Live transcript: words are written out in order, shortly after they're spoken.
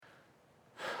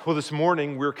Well, this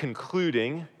morning we're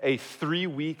concluding a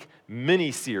 3-week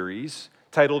mini-series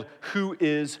titled, Who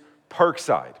is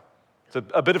Parkside? It's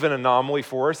a bit of an anomaly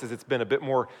for us as it's been a bit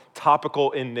more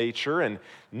topical in nature, and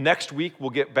next week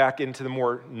we'll get back into the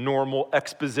more normal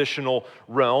expositional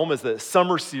realm as the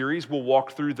summer series will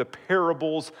walk through the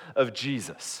parables of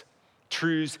Jesus.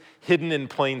 Truths hidden in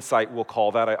plain sight, we'll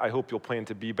call that. I hope you'll plan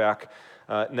to be back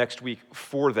next week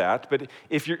for that. But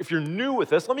if you're new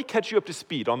with us, let me catch you up to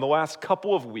speed on the last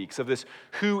couple of weeks of this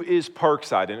Who is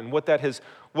Parkside and what that has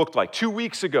looked like. 2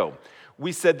 weeks ago,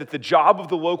 we said that the job of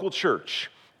the local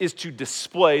church is to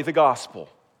display the gospel.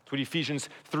 That's what Ephesians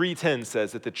 3:10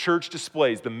 says, that the church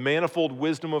displays the manifold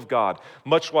wisdom of God,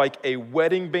 much like a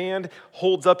wedding band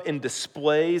holds up and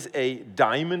displays a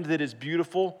diamond that is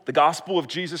beautiful. The gospel of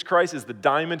Jesus Christ is the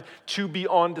diamond to be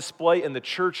on display, and the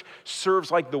church serves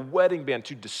like the wedding band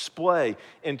to display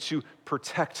and to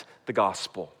protect the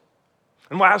gospel.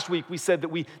 And last week we said that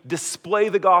we display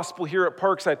the gospel here at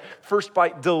Parkside first by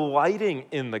delighting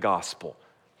in the gospel,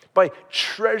 by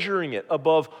treasuring it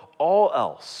above all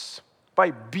else, by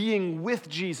being with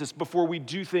Jesus before we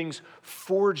do things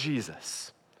for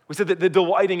Jesus. We said that the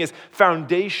delighting is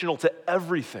foundational to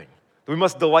everything. We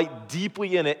must delight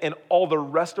deeply in it, and all the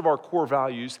rest of our core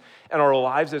values and our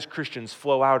lives as Christians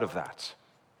flow out of that.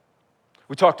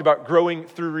 We talked about growing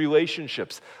through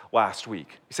relationships last week.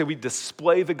 We said we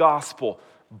display the gospel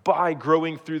by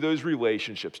growing through those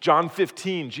relationships. John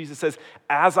 15, Jesus says,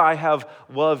 as I have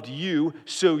loved you,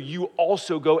 so you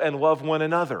also go and love one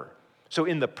another. So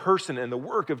in the person and the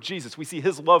work of Jesus, we see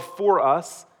his love for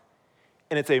us,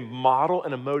 and it's a model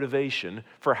and a motivation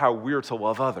for how we're to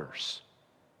love others.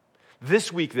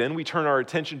 This week, then, we turn our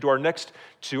attention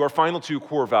to our final two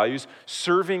core values,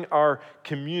 serving our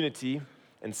community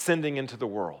and sending into the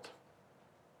world.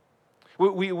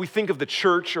 We think of the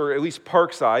church, or at least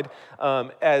Parkside,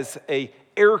 as an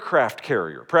aircraft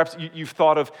carrier. Perhaps you've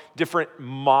thought of different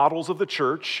models of the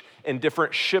church and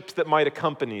different ships that might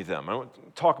accompany them. I want to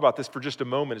talk about this for just a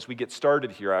moment as we get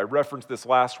started here. I referenced this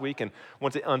last week and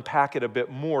want to unpack it a bit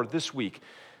more this week.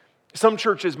 Some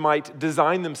churches might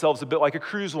design themselves a bit like a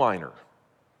cruise liner.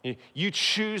 You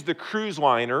choose the cruise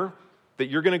liner that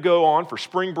you're going to go on for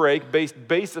spring break based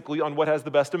basically on what has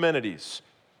the best amenities.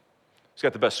 It's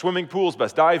got the best swimming pools,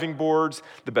 best diving boards,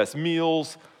 the best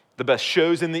meals, the best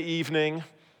shows in the evening.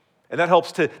 And that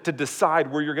helps to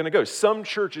decide where you're going to go. Some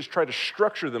churches try to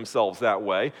structure themselves that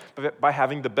way by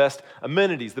having the best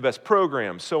amenities, the best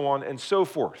programs, so on and so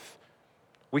forth.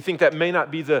 We think that may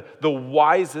not be the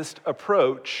wisest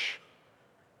approach,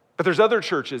 but there's other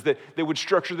churches that would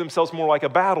structure themselves more like a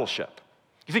battleship.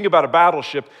 You think about a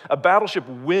battleship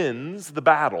wins the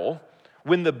battle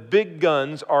when the big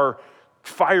guns are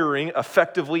firing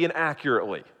effectively and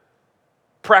accurately.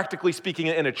 Practically speaking,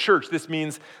 in a church, this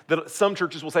means that some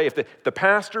churches will say if the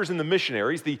pastors and the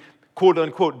missionaries, the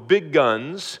quote-unquote big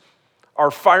guns,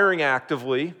 are firing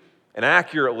actively and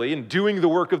accurately and doing the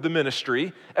work of the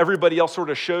ministry, everybody else sort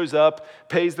of shows up,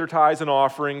 pays their tithes and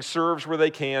offerings, serves where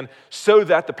they can, so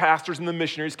that the pastors and the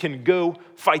missionaries can go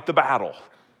fight the battle.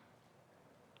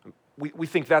 We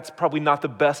think that's probably not the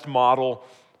best model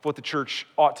of what the church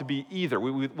ought to be either.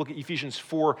 We look at Ephesians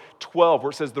 4:12, where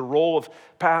it says the role of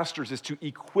pastors is to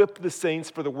equip the saints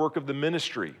for the work of the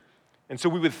ministry. And so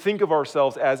we would think of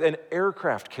ourselves as an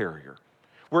aircraft carrier,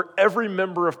 where every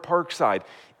member of Parkside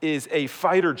is a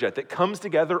fighter jet that comes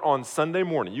together on Sunday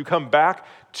morning. You come back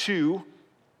to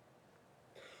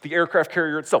the aircraft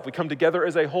carrier itself. We come together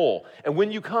as a whole. And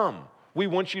when you come, we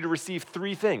want you to receive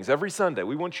 3 things every Sunday.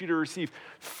 We want you to receive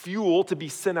fuel to be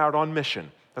sent out on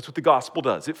mission. That's what the gospel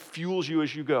does. It fuels you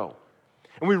as you go.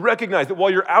 And we recognize that while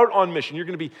you're out on mission, you're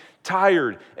going to be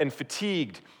tired and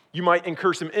fatigued. You might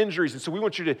incur some injuries. And so we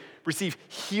want you to receive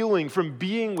healing from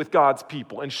being with God's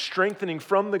people and strengthening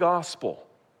from the gospel.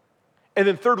 And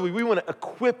then thirdly, we want to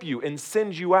equip you and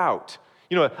send you out.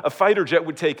 You know, a fighter jet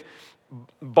would take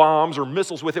bombs or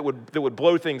missiles with it that would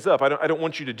blow things up. I don't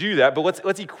want you to do that, but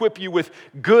let's equip you with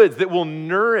goods that will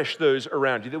nourish those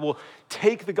around you, that will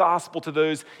take the gospel to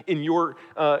those in your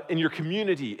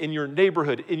community, in your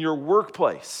neighborhood, in your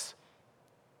workplace.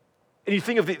 And you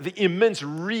think of the immense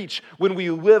reach when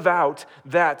we live out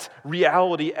that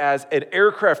reality as an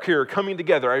aircraft carrier coming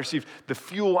together. I received the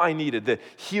fuel I needed, the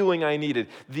healing I needed,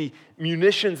 the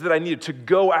munitions that I needed to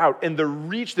go out. And the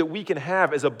reach that we can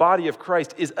have as a body of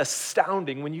Christ is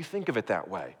astounding when you think of it that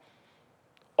way.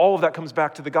 All of that comes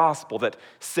back to the gospel that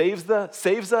saves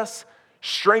us,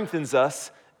 strengthens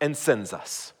us, and sends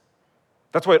us.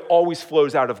 That's why it always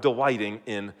flows out of delighting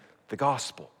in the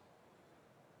gospel.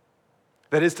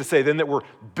 That is to say, then, that we're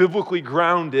biblically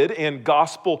grounded and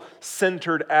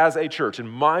gospel-centered as a church. And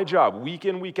my job, week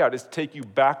in, week out, is to take you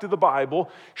back to the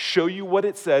Bible, show you what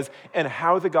it says, and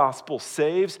how the gospel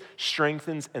saves,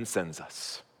 strengthens, and sends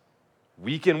us.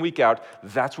 Week in, week out,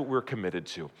 that's what we're committed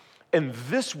to. And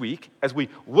this week, as we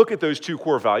look at those two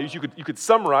core values, you could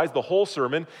summarize the whole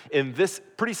sermon in this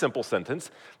pretty simple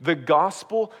sentence. The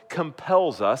gospel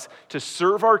compels us to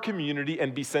serve our community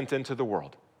and be sent into the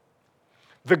world.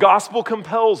 The gospel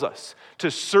compels us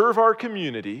to serve our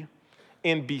community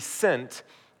and be sent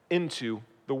into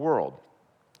the world.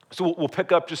 So we'll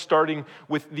pick up just starting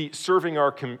with the serving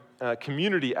our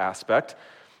community aspect.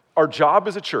 Our job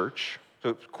as a church,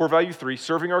 so core value 3,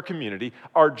 serving our community,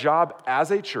 our job as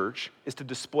a church is to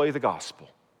display the gospel.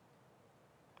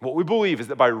 What we believe is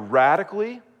that by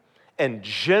radically and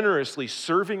generously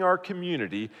serving our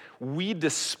community, we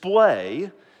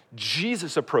display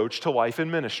Jesus' approach to life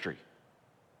and ministry.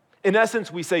 In essence,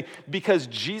 we say, because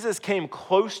Jesus came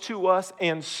close to us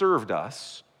and served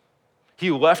us,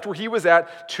 he left where he was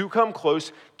at to come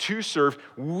close, to serve,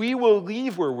 we will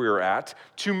leave where we're at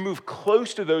to move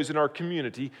close to those in our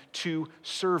community to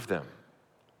serve them.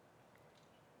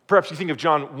 Perhaps you think of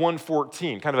John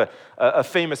 1:14, kind of a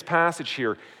famous passage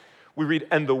here. We read,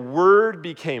 "And the Word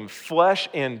became flesh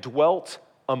and dwelt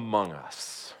among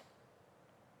us."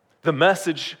 The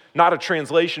Message, not a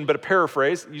translation, but a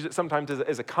paraphrase, use it sometimes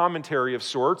as a commentary of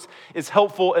sorts, is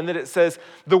helpful in that it says,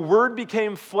 the Word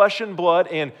became flesh and blood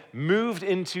and moved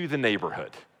into the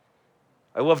neighborhood.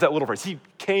 I love that little phrase. He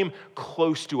came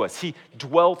close to us. He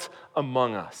dwelt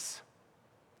among us.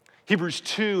 Hebrews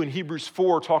 2 and Hebrews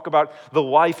 4 talk about the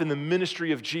life and the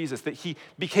ministry of Jesus, that he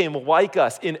became like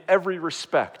us in every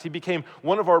respect. He became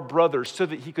one of our brothers so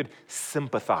that he could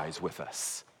sympathize with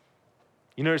us.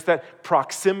 You notice that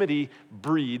proximity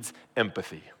breeds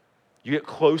empathy. You get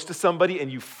close to somebody and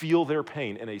you feel their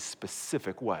pain in a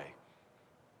specific way.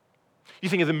 You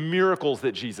think of the miracles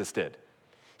that Jesus did.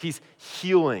 He's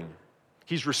healing.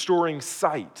 He's restoring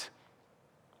sight.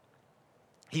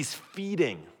 He's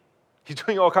feeding. He's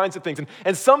doing all kinds of things.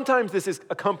 And sometimes this is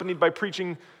accompanied by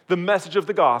preaching the message of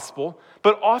the gospel,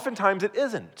 but oftentimes it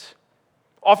isn't.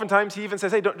 Oftentimes he even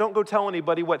says, hey, don't go tell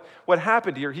anybody what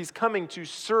happened here. He's coming to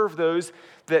serve those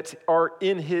that are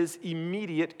in his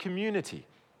immediate community.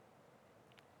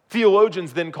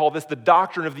 Theologians then call this the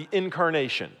doctrine of the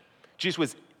incarnation. Jesus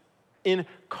was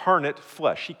incarnate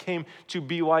flesh. He came to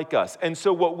be like us. And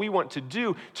so what we want to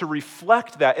do to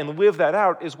reflect that and live that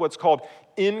out is what's called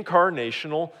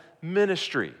incarnational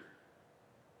ministry.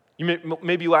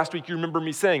 Maybe last week you remember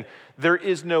me saying, there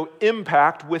is no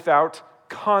impact without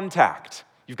contact.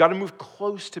 You've got to move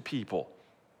close to people.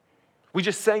 We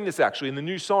just sang this actually in the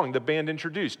new song the band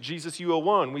introduced, Jesus, You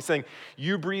Alone. We sang,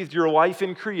 you breathed your life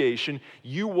in creation.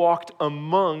 You walked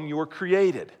among your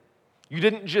created. You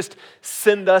didn't just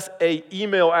send us an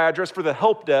email address for the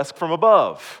help desk from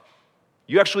above.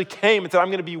 You actually came and said, I'm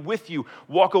going to be with you,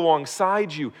 walk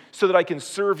alongside you so that I can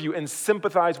serve you and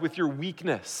sympathize with your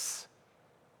weakness.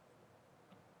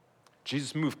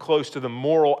 Jesus moved close to the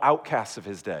moral outcasts of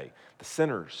his day, the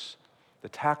sinners, the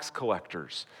tax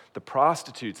collectors, the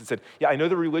prostitutes, and said, yeah, I know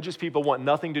the religious people want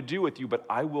nothing to do with you, but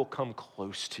I will come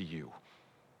close to you.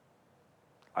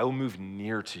 I will move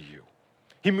near to you.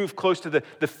 He moved close to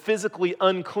the physically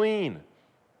unclean,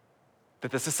 that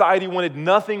the society wanted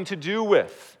nothing to do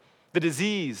with, the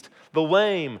diseased, the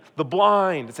lame, the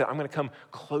blind, and said, I'm going to come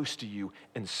close to you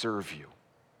and serve you.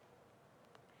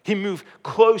 He moved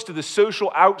close to the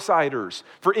social outsiders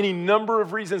for any number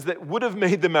of reasons that would have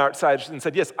made them outsiders and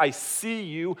said, yes, I see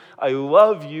you, I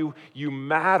love you, you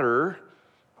matter,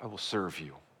 I will serve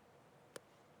you.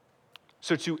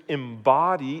 So to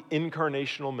embody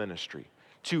incarnational ministry,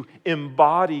 to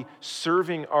embody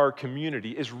serving our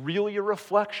community is really a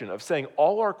reflection of saying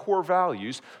all our core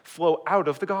values flow out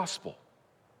of the gospel,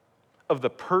 of the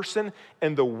person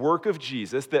and the work of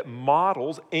Jesus that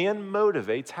models and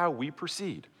motivates how we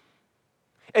proceed.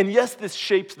 And yes, this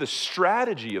shapes the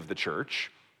strategy of the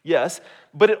church, yes,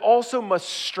 but it also must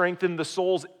strengthen the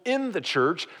souls in the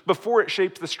church before it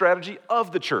shapes the strategy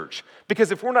of the church. Because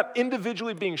if we're not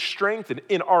individually being strengthened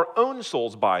in our own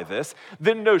souls by this,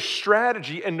 then no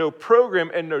strategy and no program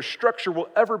and no structure will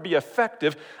ever be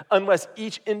effective unless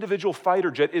each individual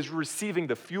fighter jet is receiving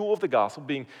the fuel of the gospel,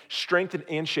 being strengthened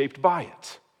and shaped by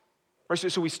it. Right,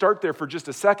 so we start there for just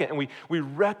a second and we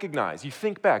recognize, you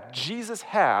think back, Jesus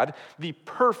had the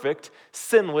perfect,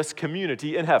 sinless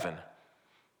community in heaven.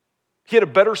 He had a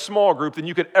better small group than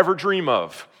you could ever dream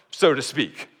of, so to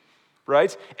speak,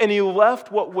 right? And he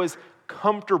left what was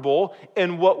comfortable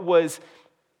and what was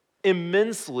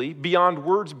immensely, beyond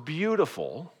words,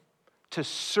 beautiful to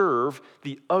serve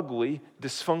the ugly,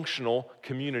 dysfunctional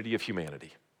community of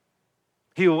humanity.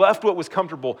 He left what was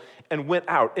comfortable and went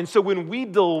out. And so when we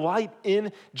delight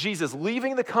in Jesus,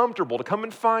 leaving the comfortable to come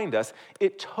and find us,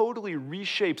 it totally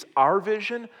reshapes our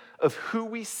vision of who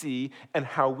we see and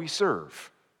how we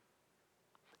serve.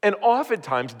 And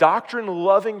oftentimes,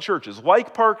 doctrine-loving churches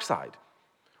like Parkside,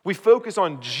 we focus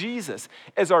on Jesus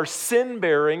as our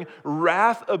sin-bearing,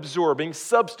 wrath-absorbing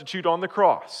substitute on the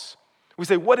cross. We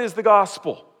say, what is the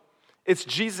gospel? It's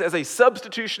Jesus as a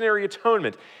substitutionary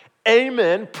atonement.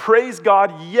 Amen. Praise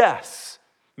God, yes.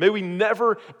 May we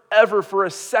never, ever for a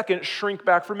second shrink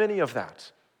back from any of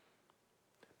that.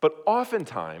 But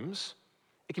oftentimes,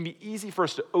 it can be easy for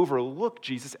us to overlook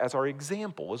Jesus as our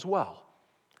example as well.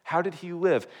 How did he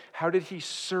live? How did he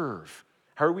serve?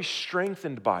 How are we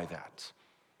strengthened by that?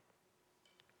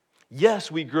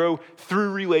 Yes, we grow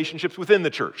through relationships within the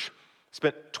church.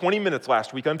 Spent 20 minutes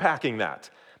last week unpacking that.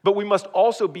 But we must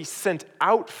also be sent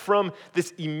out from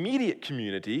this immediate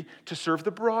community to serve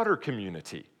the broader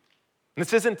community. And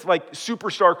this isn't like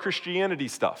superstar Christianity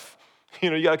stuff.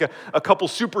 You got like a couple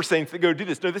super saints that go do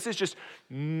this. No, this is just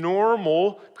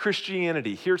normal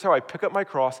Christianity. Here's how I pick up my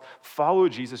cross, follow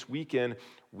Jesus week in,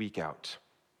 week out.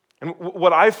 And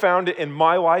what I've found in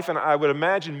my life, and I would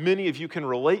imagine many of you can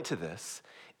relate to this,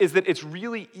 is that it's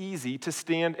really easy to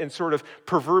stand and sort of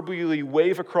proverbially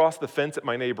wave across the fence at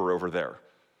my neighbor over there.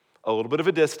 A little bit of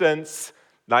a distance,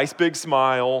 nice big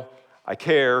smile, I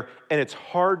care, and it's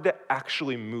hard to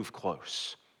actually move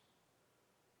close.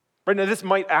 Right now, this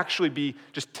might actually be,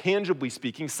 just tangibly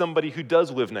speaking, somebody who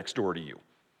does live next door to you,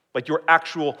 like your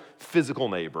actual physical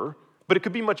neighbor, but it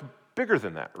could be much bigger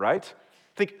than that, right?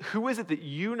 Think, who is it that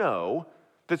you know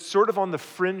that's sort of on the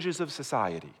fringes of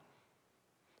society?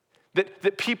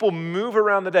 That people move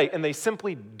around the day and they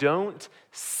simply don't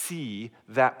see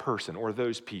that person or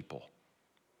those people.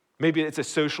 Maybe it's a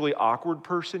socially awkward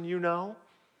person you know.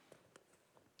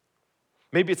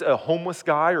 Maybe it's a homeless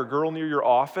guy or girl near your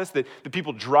office that the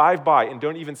people drive by and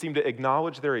don't even seem to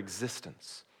acknowledge their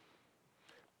existence.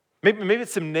 Maybe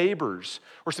it's some neighbors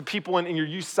or some people in your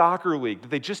youth soccer league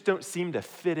that they just don't seem to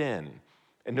fit in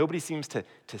and nobody seems to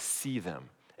see them.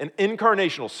 An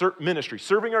incarnational ministry,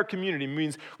 serving our community,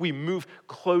 means we move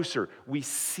closer, we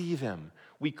see them,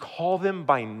 we call them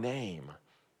by name.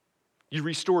 You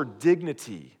restore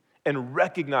dignity and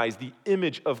recognize the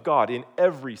image of God in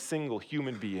every single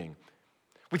human being.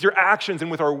 With your actions and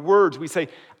with our words, we say,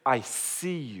 I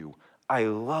see you, I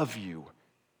love you,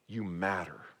 you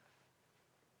matter.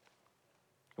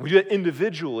 We do that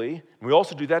individually, and we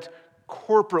also do that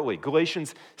corporately.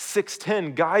 Galatians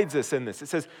 6:10 guides us in this. It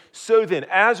says, so then,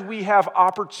 as we have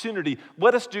opportunity,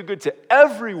 let us do good to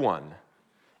everyone,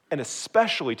 and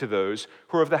especially to those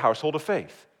who are of the household of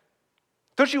faith.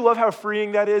 Don't you love how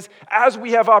freeing that is? As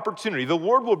we have opportunity, the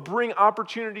Lord will bring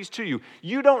opportunities to you.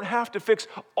 You don't have to fix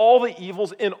all the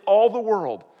evils in all the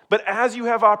world, but as you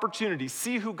have opportunity,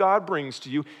 see who God brings to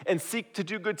you and seek to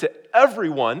do good to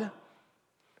everyone,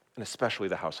 and especially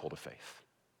the household of faith.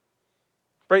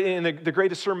 Right, in the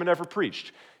greatest sermon ever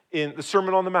preached, in the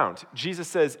Sermon on the Mount, Jesus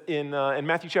says in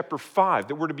Matthew chapter 5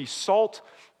 that we're to be salt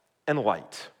and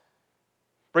light.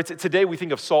 Right, so today we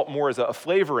think of salt more as a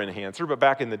flavor enhancer, but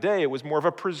back in the day it was more of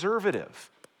a preservative.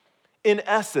 In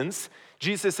essence,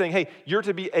 Jesus is saying, hey, you're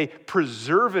to be a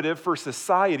preservative for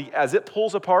society as it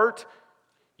pulls apart.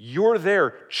 You're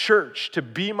there, church, to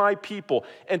be my people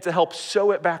and to help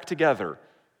sew it back together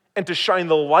and to shine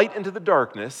the light into the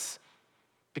darkness,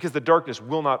 because the darkness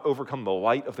will not overcome the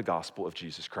light of the gospel of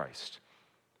Jesus Christ.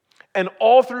 And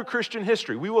all through Christian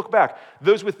history, we look back,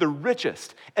 those with the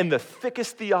richest and the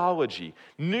thickest theology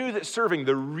knew that serving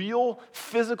the real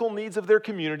physical needs of their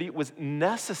community was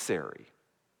necessary.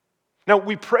 Now,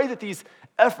 we pray that these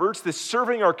efforts, this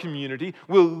serving our community,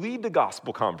 will lead to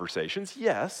gospel conversations,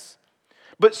 yes,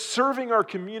 but serving our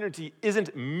community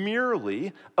isn't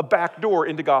merely a backdoor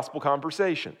into gospel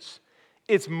conversations.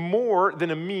 It's more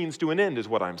than a means to an end, is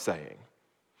what I'm saying.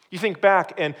 You think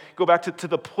back and go back to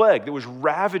the plague that was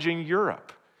ravaging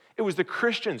Europe. It was the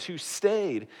Christians who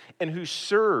stayed and who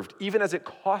served, even as it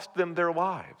cost them their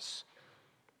lives.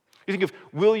 You think of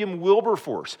William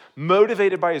Wilberforce,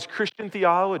 motivated by his Christian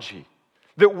theology,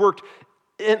 that worked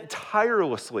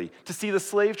tirelessly to see the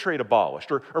slave trade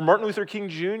abolished. Or Martin Luther King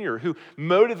Jr., who,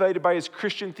 motivated by his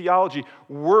Christian theology,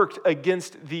 worked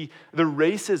against the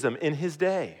racism in his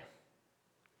day.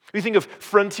 You think of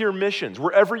frontier missions.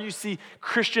 Wherever you see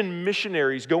Christian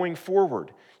missionaries going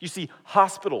forward, you see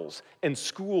hospitals and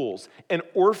schools and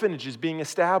orphanages being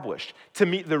established to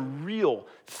meet the real,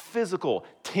 physical,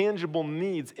 tangible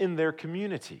needs in their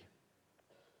community.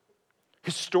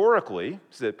 Historically,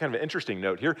 this is a kind of an interesting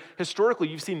note here, historically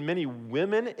you've seen many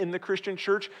women in the Christian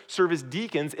church serve as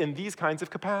deacons in these kinds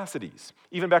of capacities.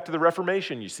 Even back to the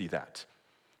Reformation, you see that.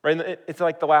 Right? And it's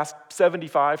like the last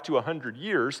 75 to 100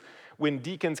 years when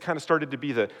deacons kind of started to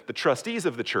be the trustees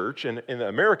of the church, and in the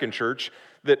American church,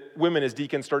 that women as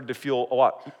deacons started to feel a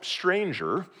lot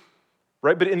stranger,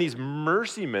 right? But in these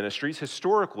mercy ministries,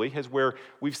 historically, is where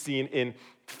we've seen in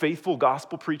faithful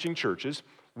gospel preaching churches,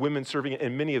 women serving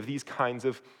in many of these kinds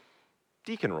of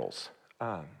deacon roles.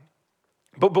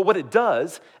 But what it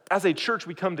does, as a church,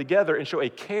 we come together and show a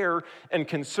care and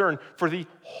concern for the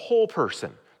whole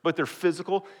person, both their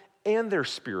physical and their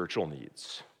spiritual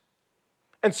needs.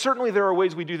 And certainly there are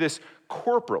ways we do this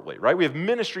corporately, right? We have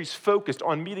ministries focused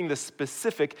on meeting the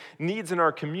specific needs in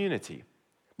our community.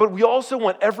 But we also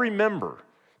want every member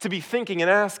to be thinking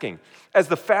and asking, as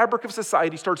the fabric of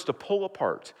society starts to pull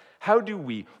apart, how do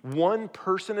we, one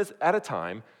person at a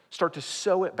time, start to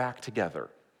sew it back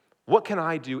together? What can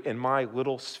I do in my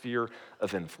little sphere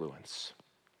of influence?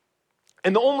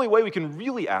 And the only way we can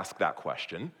really ask that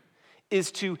question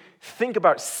is to think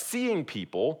about seeing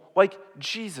people like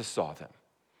Jesus saw them,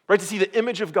 right? To see the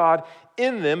image of God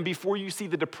in them before you see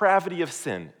the depravity of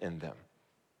sin in them.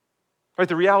 Right?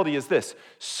 The reality is this: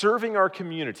 serving our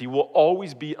community will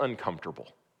always be uncomfortable.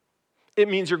 It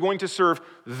means you're going to serve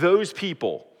those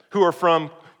people who are from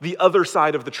the other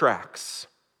side of the tracks,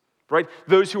 right?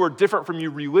 Those who are different from you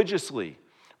religiously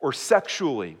or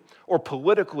sexually or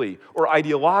politically or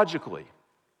ideologically.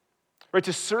 Right?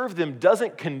 To serve them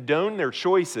doesn't condone their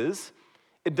choices.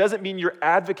 It doesn't mean you're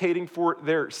advocating for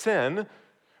their sin.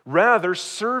 Rather,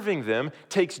 serving them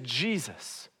takes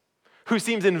Jesus, who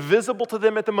seems invisible to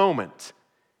them at the moment.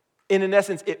 And in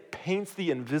essence, it paints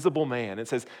the invisible man and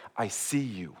says, I see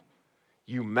you.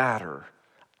 You matter.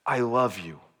 I love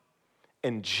you.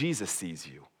 And Jesus sees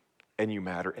you, and you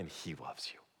matter, and he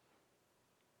loves you.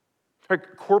 Right,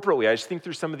 corporately, I just think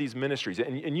through some of these ministries,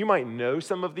 and you might know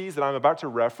some of these that I'm about to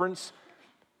reference,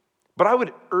 but I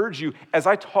would urge you, as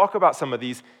I talk about some of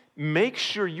these, make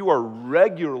sure you are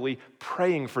regularly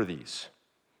praying for these.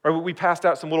 Right, we passed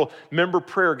out some little member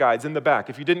prayer guides in the back.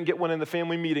 If you didn't get one in the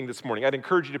family meeting this morning, I'd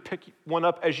encourage you to pick one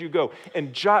up as you go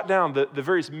and jot down the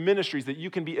various ministries that you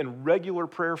can be in regular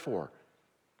prayer for.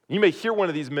 You may hear one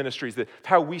of these ministries, that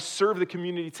how we serve the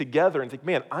community together, and think,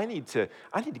 man, I need to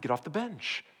get off the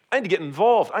bench. I need to get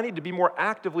involved. I need to be more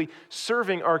actively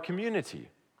serving our community.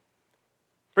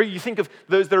 Or you think of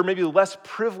those that are maybe less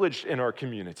privileged in our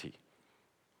community.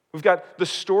 We've got the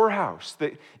storehouse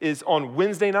that is on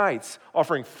Wednesday nights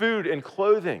offering food and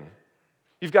clothing.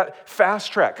 You've got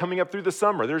Fast Track coming up through the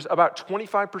summer. There's about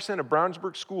 25% of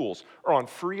Brownsburg schools are on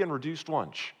free and reduced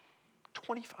lunch.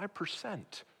 25%.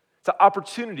 It's an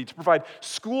opportunity to provide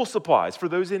school supplies for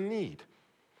those in need.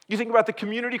 You think about the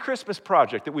Community Christmas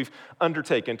Project that we've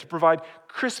undertaken to provide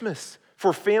Christmas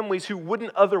for families who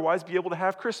wouldn't otherwise be able to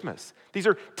have Christmas. These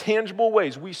are tangible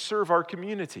ways we serve our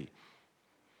community.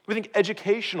 We think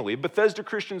educationally, Bethesda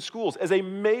Christian Schools as a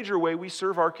major way we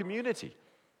serve our community.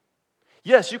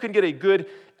 Yes, you can get a good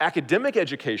academic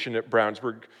education at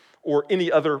Brownsburg or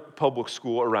any other public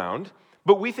school around,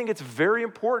 but we think it's very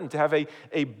important to have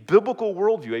a biblical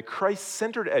worldview, a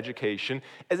Christ-centered education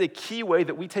as a key way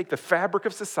that we take the fabric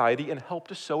of society and help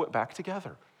to sew it back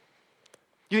together.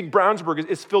 You think Brownsburg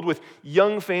is filled with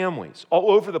young families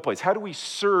all over the place. How do we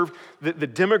serve the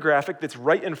demographic that's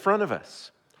right in front of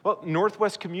us? Well,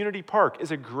 Northwest Community Park is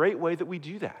a great way that we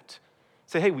do that.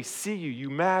 Say, hey, we see you, you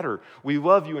matter, we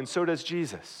love you, and so does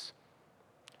Jesus.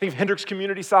 Think of Hendricks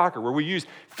Community Soccer, where we use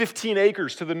 15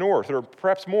 acres to the north, or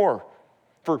perhaps more,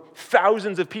 for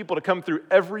thousands of people to come through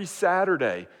every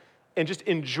Saturday and just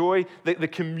enjoy the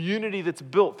community that's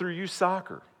built through youth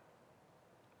soccer.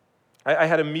 I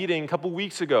had a meeting a couple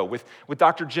weeks ago with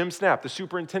Dr. Jim Snap, the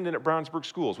superintendent at Brownsburg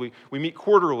Schools. We meet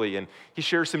quarterly, and he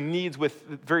shares some needs with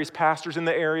various pastors in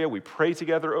the area. We pray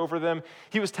together over them.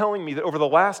 He was telling me that over the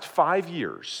last 5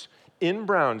 years in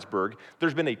Brownsburg,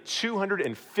 there's been a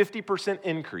 250%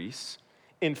 increase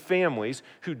in families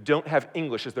who don't have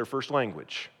English as their first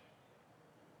language.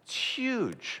 It's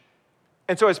huge.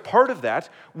 And so as part of that,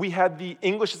 we had the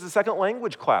English as a second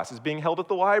language classes being held at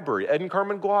the library. Ed and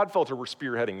Carmen Gladfelter were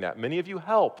spearheading that. Many of you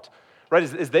helped, right?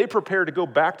 As they prepare to go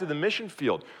back to the mission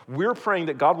field, we're praying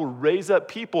that God will raise up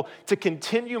people to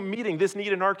continue meeting this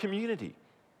need in our community.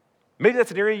 Maybe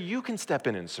that's an area you can step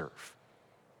in and serve.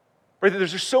 Right?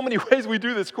 There's just so many ways we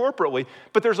do this corporately,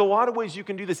 but there's a lot of ways you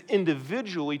can do this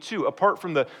individually too, apart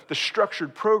from the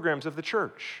structured programs of the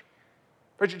church.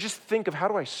 Right? Just think of, how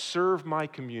do I serve my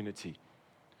community?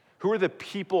 Who are the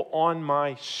people on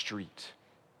my street?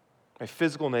 My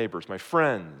physical neighbors, my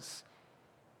friends.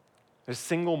 A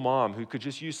single mom who could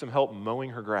just use some help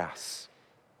mowing her grass.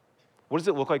 What does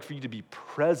it look like for you to be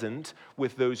present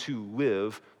with those who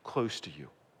live close to you?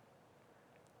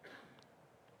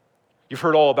 You've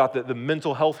heard all about the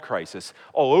mental health crisis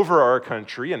all over our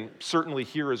country and certainly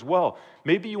here as well.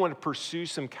 Maybe you want to pursue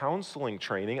some counseling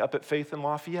training up at Faith in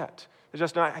Lafayette. It's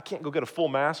just not, I can't go get a full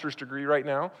master's degree right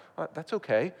now. That's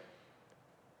okay.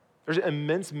 There's an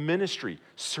immense ministry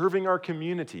serving our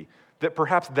community that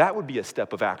perhaps that would be a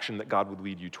step of action that God would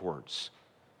lead you towards.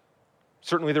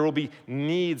 Certainly there will be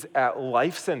needs at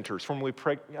life centers, formerly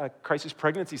crisis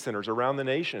pregnancy centers around the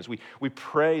nation as we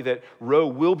pray that Roe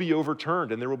will be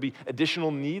overturned and there will be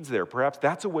additional needs there. Perhaps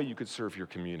that's a way you could serve your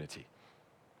community.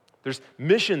 There's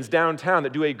missions downtown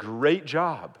that do a great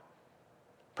job.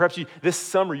 Perhaps this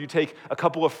summer you take a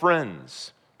couple of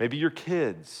friends, maybe your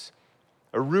kids,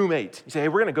 a roommate. You say, hey,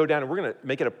 we're going to go down and we're going to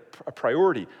make it a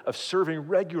priority of serving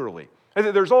regularly. And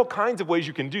there's all kinds of ways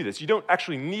you can do this. You don't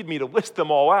actually need me to list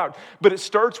them all out, but it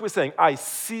starts with saying, I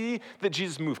see that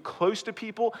Jesus moved close to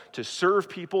people, to serve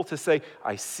people, to say,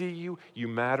 I see you, you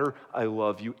matter, I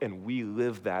love you, and we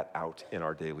live that out in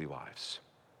our daily lives.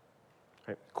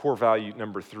 Right? Core value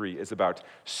number 3 is about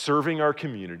serving our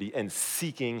community and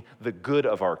seeking the good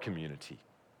of our community,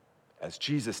 as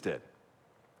Jesus did,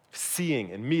 seeing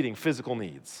and meeting physical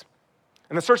needs.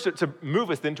 And that starts to move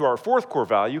us then to our 4th core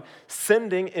value,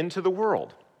 sending into the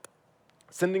world.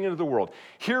 Sending into the world.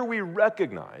 Here we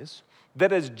recognize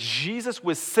that as Jesus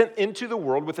was sent into the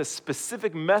world with a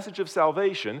specific message of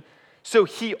salvation, so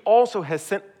he also has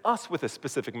sent us with a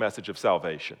specific message of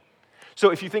salvation.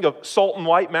 So if you think of salt and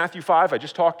light, Matthew 5, I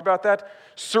just talked about that.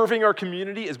 Serving our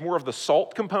community is more of the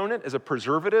salt component as a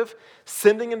preservative.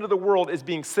 Sending into the world is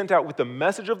being sent out with the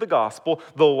message of the gospel,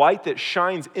 the light that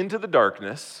shines into the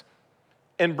darkness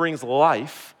and brings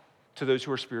life to those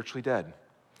who are spiritually dead.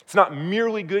 It's not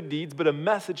merely good deeds, but a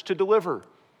message to deliver.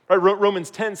 Right? Romans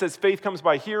 10 says faith comes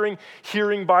by hearing,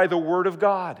 hearing by the word of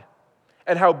God.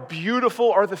 And how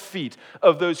beautiful are the feet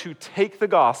of those who take the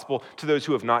gospel to those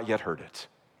who have not yet heard it.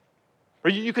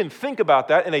 Right? You can think about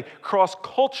that in a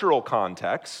cross-cultural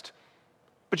context,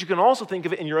 but you can also think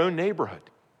of it in your own neighborhood.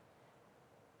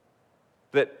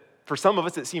 That for some of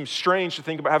us, it seems strange to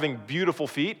think about having beautiful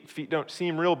feet. Feet don't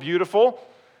seem real beautiful.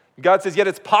 God says, yet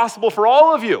it's possible for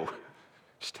all of you.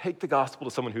 Just take the gospel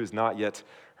to someone who has not yet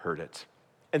heard it.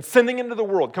 And sending into the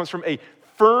world comes from a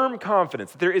firm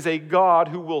confidence that there is a God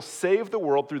who will save the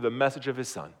world through the message of his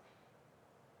Son.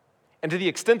 And to the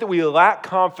extent that we lack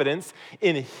confidence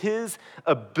in his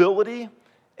ability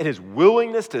and his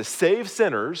willingness to save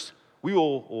sinners, we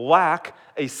will lack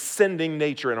a sending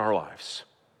nature in our lives.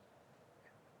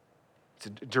 It's a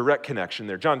direct connection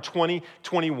there. John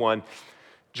 20:21,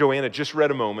 Joanna just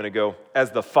read a moment ago,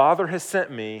 as the Father has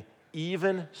sent me,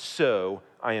 even so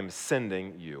I am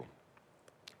sending you.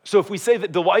 So if we say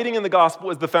that delighting in the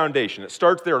gospel is the foundation, it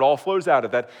starts there, it all flows out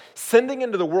of that, sending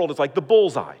into the world is like the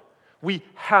bullseye. We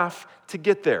have to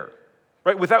get there,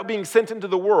 right? Without being sent into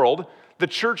the world, the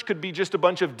church could be just a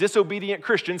bunch of disobedient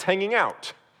Christians hanging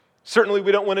out. Certainly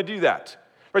we don't want to do that,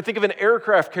 right? Think of an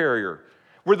aircraft carrier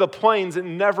where the planes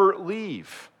never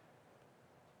leave.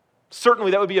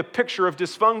 Certainly that would be a picture of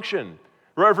dysfunction,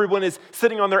 where everyone is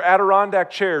sitting on their Adirondack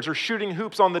chairs or shooting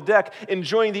hoops on the deck,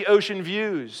 enjoying the ocean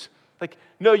views. Like,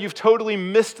 no, you've totally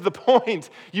missed the point.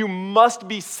 You must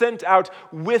be sent out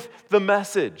with the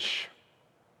message.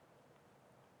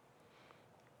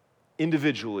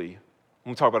 Individually,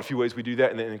 we'll talk about a few ways we do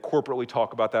that and then corporately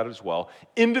talk about that as well.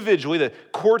 Individually, the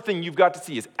core thing you've got to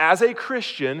see is as a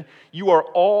Christian, you are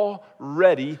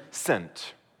already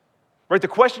sent. Right? The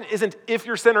question isn't if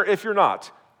you're sent or if you're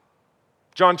not.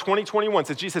 John 20:21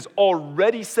 says Jesus has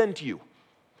already sent you.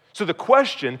 So the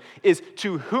question is,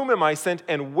 to whom am I sent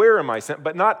and where am I sent,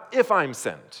 but not if I'm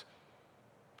sent.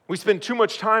 We spend too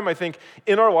much time, I think,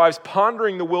 in our lives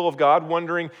pondering the will of God,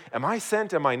 wondering, am I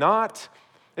sent, am I not?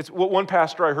 It's what one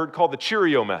pastor I heard called the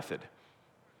Cheerio method.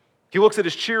 He looks at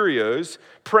his Cheerios,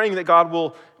 praying that God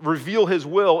will reveal his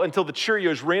will until the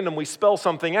Cheerios randomly spell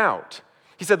something out.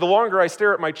 He said, the longer I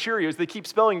stare at my Cheerios, they keep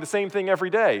spelling the same thing every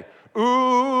day.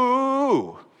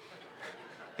 Ooh.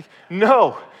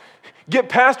 No. Get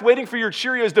past waiting for your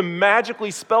Cheerios to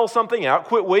magically spell something out.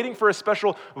 Quit waiting for a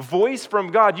special voice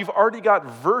from God. You've already got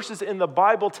verses in the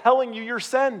Bible telling you you're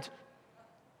sent.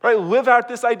 Right? Live out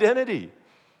this identity.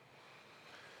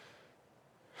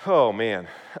 Oh, man.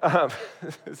 I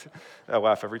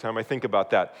laugh every time I think about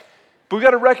that. But we've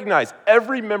got to recognize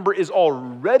every member is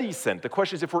already sent. The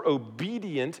question is if we're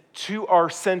obedient to our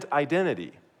sent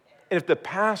identity. And if the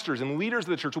pastors and leaders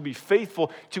of the church will be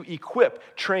faithful to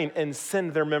equip, train, and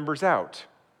send their members out.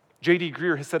 J.D.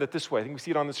 Greear has said it this way. I think we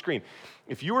see it on the screen.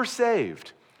 If you are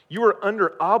saved, you are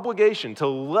under obligation to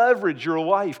leverage your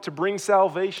life to bring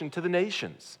salvation to the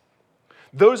nations.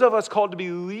 Those of us called to be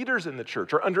leaders in the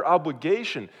church are under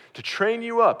obligation to train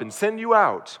you up and send you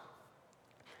out.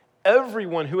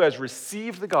 Everyone who has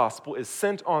received the gospel is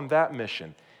sent on that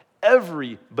mission.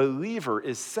 Every believer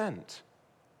is sent.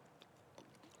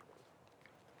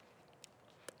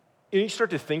 And you start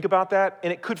to think about that,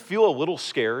 and it could feel a little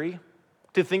scary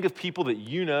to think of people that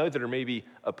you know that are maybe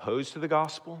opposed to the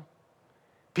gospel,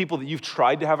 people that you've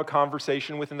tried to have a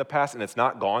conversation with in the past and it's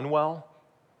not gone well.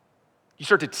 You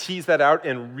start to tease that out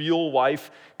in real life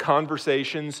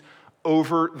conversations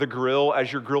over the grill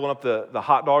as you're grilling up the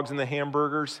hot dogs and the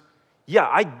hamburgers. Yeah,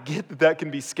 I get that that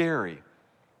can be scary.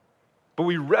 But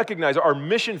we recognize our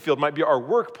mission field might be our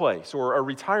workplace or a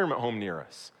retirement home near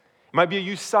us. It might be a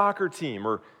youth soccer team,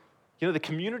 or the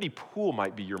community pool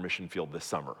might be your mission field this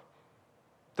summer.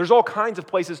 There's all kinds of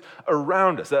places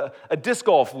around us, a disc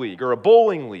golf league or a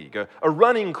bowling league, a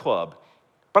running club.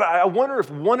 But I wonder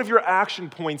if one of your action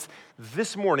points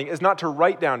this morning is not to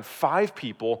write down 5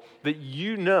 people that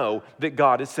you know that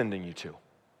God is sending you to.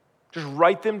 Just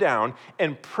write them down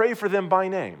and pray for them by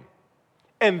name.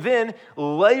 And then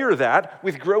layer that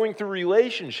with growing through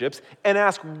relationships and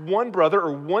ask one brother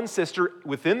or one sister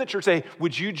within the church, say,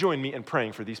 would you join me in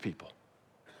praying for these people?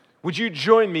 Would you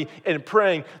join me in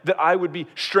praying that I would be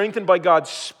strengthened by God's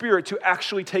Spirit to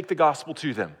actually take the gospel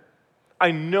to them?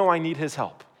 I know I need His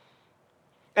help.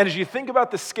 And as you think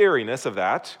about the scariness of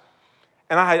that,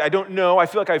 and I don't know, I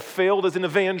feel like I've failed as an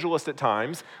evangelist at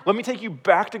times, let me take you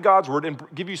back to God's Word and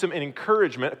give you some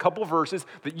encouragement, a couple verses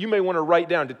that you may want to write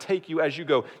down to take you as you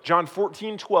go. John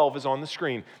 14:12 is on the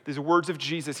screen. These are words of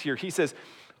Jesus here. He says,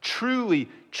 truly,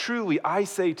 truly, I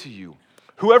say to you,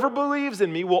 whoever believes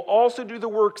in me will also do the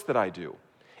works that I do.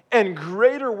 And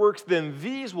greater works than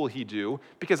these will he do,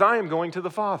 because I am going to the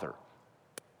Father.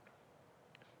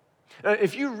 Now,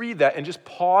 if you read that and just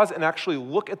pause and actually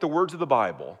look at the words of the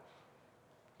Bible,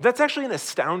 that's actually an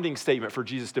astounding statement for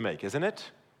Jesus to make, isn't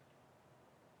it?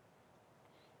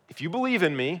 If you believe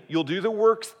in me, you'll do the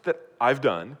works that I've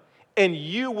done, and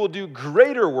you will do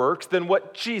greater works than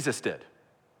what Jesus did.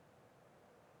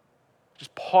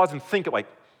 Just pause and think like,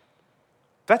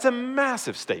 that's a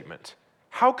massive statement.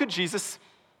 How could Jesus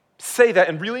say that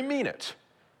and really mean it?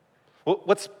 Well,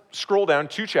 let's scroll down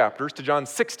 2 chapters to John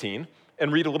 16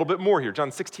 and read a little bit more here. John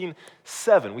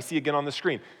 16:7, we see again on the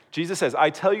screen. Jesus says, I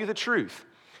tell you the truth.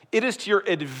 It is to your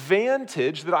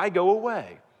advantage that I go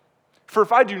away. For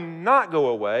if I do not go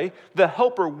away, the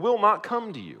Helper will not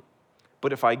come to you.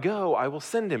 But if I go, I will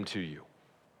send him to you.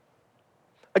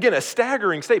 Again, a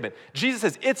staggering statement. Jesus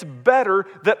says, it's better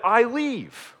that I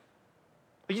leave.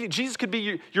 Jesus could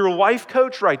be your life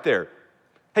coach right there.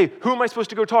 Hey, who am I supposed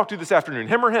to go talk to this afternoon,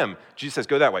 him or him? Jesus says,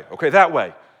 go that way. Okay, that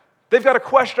way. They've got a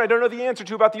question I don't know the answer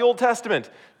to about the Old Testament.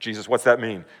 Jesus, what's that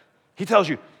mean? He tells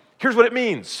you, here's what it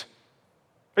means.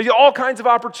 There's all kinds of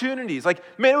opportunities. Like,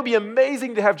 man, it would be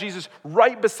amazing to have Jesus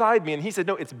right beside me. And he said,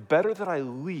 no, it's better that I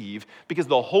leave because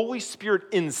the Holy Spirit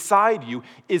inside you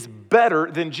is better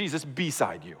than Jesus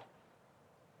beside you.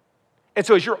 And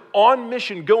so as you're on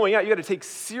mission going out, you got to take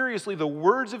seriously the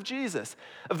words of Jesus,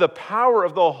 of the power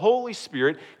of the Holy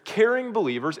Spirit carrying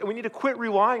believers, and we need to quit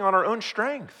relying on our own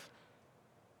strength.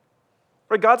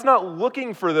 Right? God's not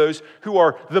looking for those who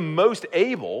are the most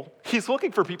able. He's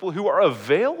looking for people who are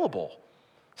available.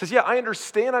 He says, yeah, I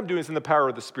understand I'm doing this in the power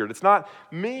of the Spirit. It's not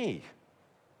me.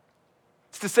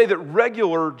 It's to say that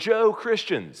regular Joe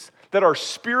Christians that are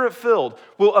Spirit-filled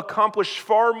will accomplish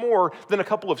far more than a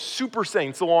couple of super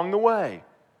saints along the way.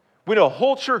 When a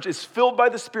whole church is filled by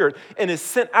the Spirit and is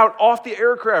sent out off the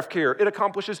aircraft carrier, it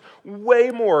accomplishes way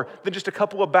more than just a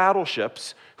couple of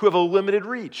battleships who have a limited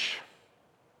reach.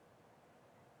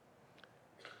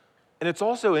 And it's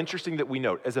also interesting that we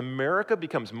note, as America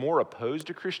becomes more opposed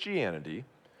to Christianity,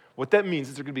 what that means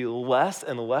is there are going to be less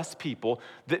and less people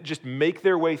that just make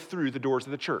their way through the doors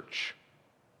of the church.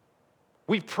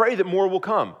 We pray that more will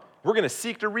come. We're going to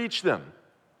seek to reach them.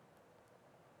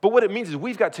 But what it means is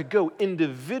we've got to go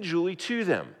individually to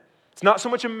them. It's not so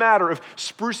much a matter of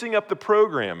sprucing up the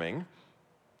programming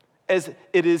as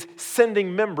it is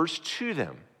sending members to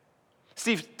them.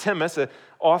 Steve Timmis, an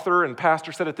author and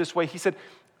pastor, said it this way. He said,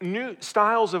 new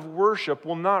styles of worship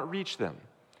will not reach them.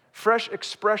 Fresh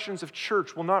expressions of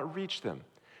church will not reach them.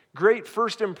 Great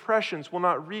first impressions will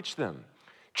not reach them.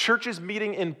 Churches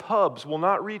meeting in pubs will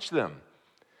not reach them.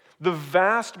 The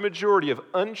vast majority of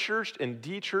unchurched and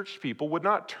dechurched people would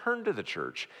not turn to the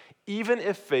church, even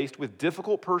if faced with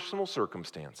difficult personal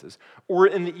circumstances or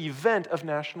in the event of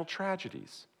national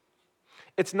tragedies.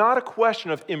 It's not a question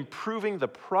of improving the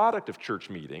product of church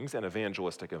meetings and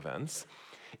evangelistic events.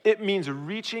 It means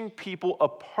reaching people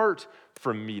apart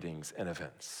from meetings and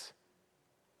events.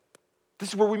 This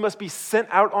is where we must be sent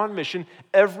out on mission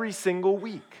every single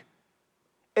week.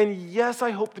 And yes,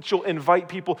 I hope that you'll invite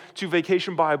people to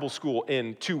Vacation Bible School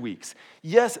in 2 weeks.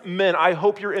 Yes, men, I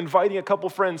hope you're inviting a couple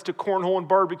friends to cornhole and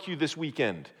barbecue this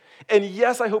weekend. And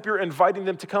yes, I hope you're inviting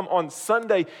them to come on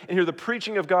Sunday and hear the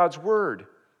preaching of God's word.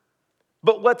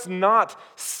 But let's not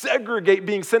segregate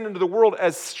being sent into the world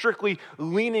as strictly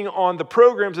leaning on the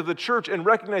programs of the church and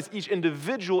recognize each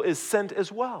individual is sent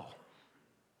as well.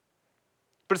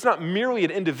 But it's not merely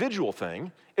an individual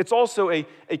thing, it's also a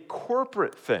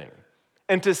corporate thing.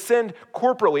 And to send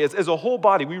corporately, as a whole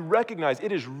body, we recognize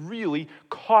it is really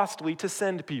costly to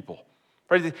send people.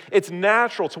 Right? It's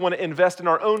natural to want to invest in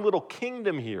our own little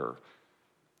kingdom here.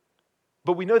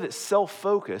 But we know that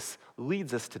self-focus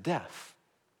leads us to death.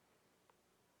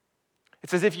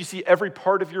 It's as if you see every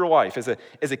part of your life as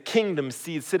a kingdom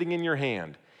seed sitting in your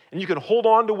hand. And you can hold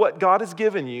on to what God has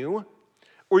given you,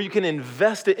 or you can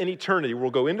invest it in eternity.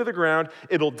 We'll go into the ground,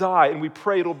 it'll die, and we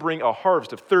pray it'll bring a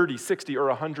harvest of 30, 60,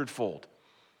 or 100-fold.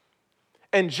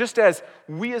 And just as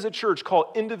we as a church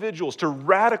call individuals to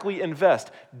radically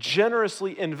invest,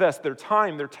 generously invest their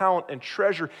time, their talent, and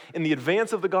treasure in the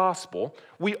advance of the gospel,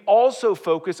 we also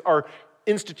focus our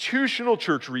institutional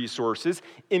church resources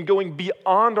in going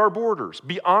beyond our borders,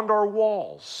 beyond our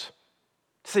walls.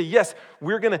 To say, yes,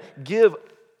 we're going to give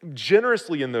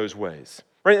generously in those ways.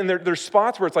 Right? And there's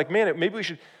spots where it's like, man, maybe we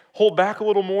should hold back a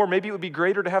little more. Maybe it would be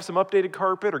greater to have some updated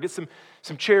carpet or get some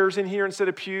chairs in here instead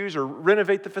of pews or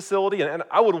renovate the facility. And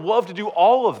I would love to do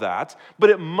all of that, but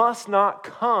it must not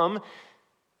come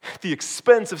at the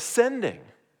expense of sending.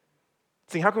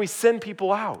 See, how can we send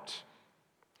people out?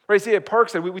 Right, see, at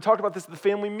Parkside, we talked about this at the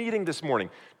family meeting this morning.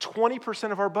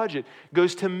 20% of our budget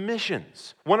goes to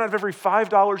missions. 1 out of every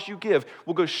 $5 you give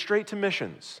will go straight to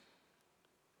missions.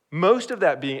 Most of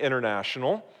that being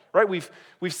international. Right,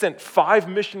 we've sent 5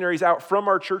 missionaries out from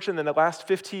our church in the last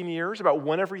 15 years, about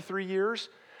 1 every 3 years.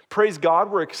 Praise God,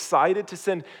 we're excited to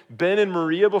send Ben and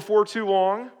Maria before too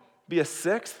long, be a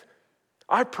 6th.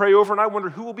 I pray over and I wonder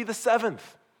who will be the 7th.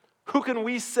 Who can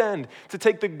we send to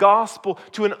take the gospel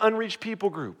to an unreached people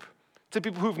group, to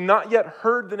people who've not yet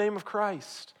heard the name of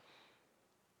Christ?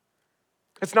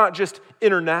 It's not just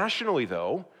internationally,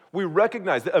 though. We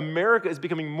recognize that America is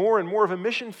becoming more and more of a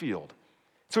mission field.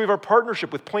 So we have our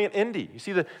partnership with Plant Indy. You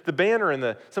see the banner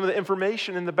and some of the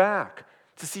information in the back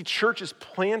to see churches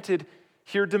planted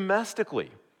here domestically.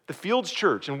 The Fields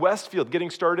Church in Westfield getting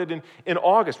started in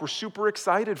August. We're super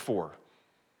excited for.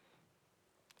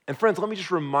 And friends, let me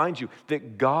just remind you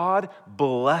that God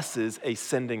blesses a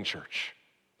sending church.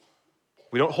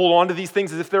 We don't hold on to these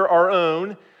things as if they're our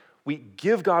own. We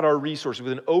give God our resources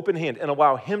with an open hand and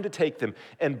allow Him to take them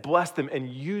and bless them and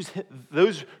use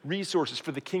those resources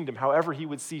for the kingdom however He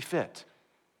would see fit.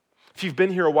 If you've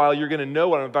been here a while, you're going to know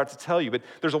what I'm about to tell you, but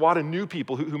there's a lot of new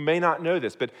people who may not know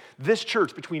this. But this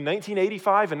church, between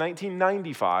 1985 and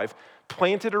 1995,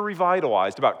 planted or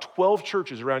revitalized about 12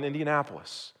 churches around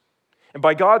Indianapolis. And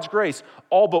by God's grace,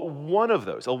 all but one of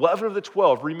those, 11 of the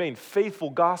 12, remain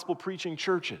faithful gospel-preaching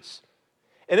churches.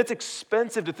 And it's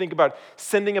expensive to think about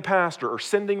sending a pastor or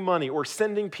sending money or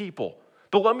sending people.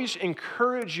 But let me just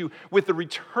encourage you with the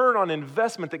return on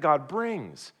investment that God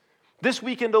brings. This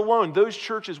weekend alone, those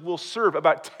churches will serve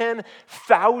about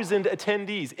 10,000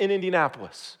 attendees in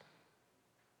Indianapolis.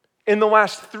 In the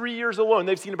last 3 years alone,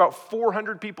 they've seen about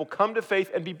 400 people come to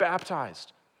faith and be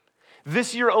baptized.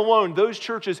 This year alone, those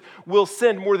churches will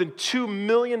send more than $2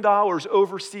 million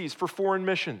overseas for foreign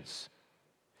missions.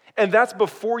 And that's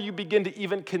before you begin to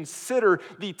even consider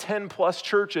the 10+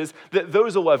 churches that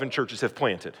those 11 churches have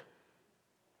planted.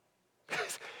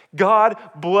 God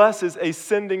blesses a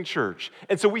sending church.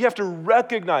 And so we have to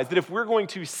recognize that if we're going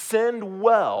to send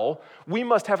well, we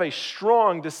must have a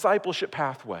strong discipleship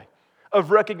pathway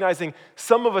of recognizing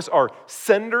some of us are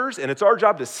senders, and it's our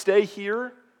job to stay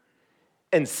here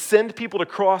and send people to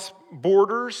cross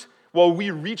borders while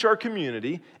we reach our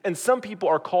community, and some people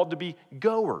are called to be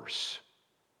goers.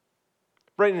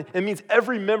 Right? And it means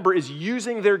every member is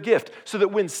using their gift so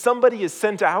that when somebody is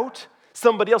sent out,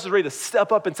 somebody else is ready to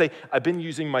step up and say, I've been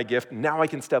using my gift, now I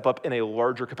can step up in a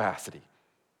larger capacity.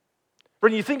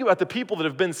 When you think about the people that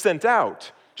have been sent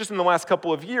out just in the last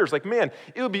couple of years, like, man,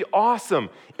 it would be awesome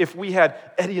if we had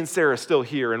Eddie and Sarah still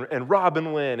here, and Rob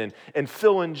and Lynn, and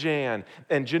Phil and Jan,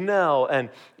 and Janelle, and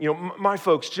my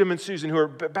folks, Jim and Susan, who are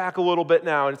back a little bit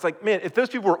now. And it's like, man, if those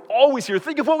people were always here,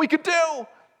 think of what we could do.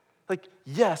 Like,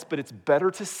 yes, but it's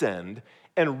better to send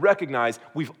and recognize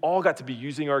we've all got to be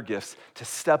using our gifts to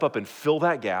step up and fill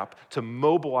that gap, to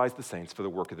mobilize the saints for the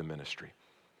work of the ministry.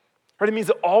 Right? It means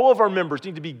that all of our members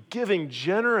need to be giving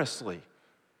generously,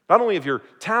 not only of your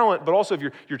talent, but also of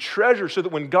your treasure, so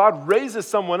that when God raises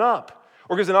someone up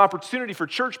or gives an opportunity for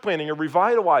church planting or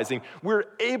revitalizing, we're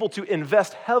able to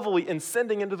invest heavily in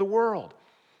sending into the world.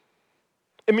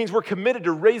 It means we're committed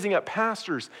to raising up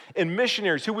pastors and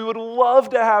missionaries who we would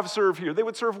love to have serve here. They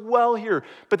would serve well here,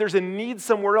 but there's a need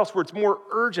somewhere else where it's more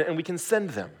urgent and we can send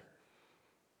them.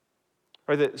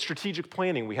 Right, the strategic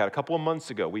planning we had a couple of months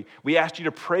ago, we asked you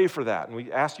to pray for that, and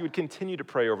we asked you to continue to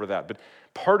pray over that. But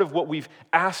part of what we've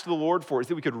asked the Lord for is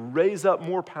that we could raise up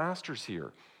more pastors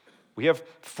here. We have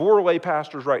 4 lay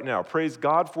pastors right now. Praise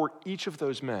God for each of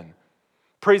those men.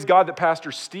 Praise God that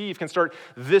Pastor Steve can start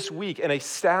this week in a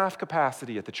staff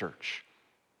capacity at the church.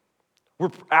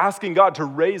 We're asking God to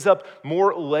raise up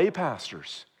more lay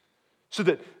pastors so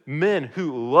that men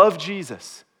who love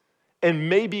Jesus and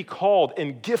may be called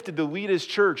and gifted to lead his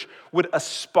church would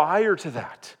aspire to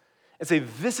that and say,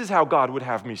 this is how God would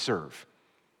have me serve.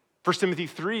 1 Timothy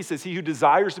 3 says, he who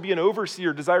desires to be an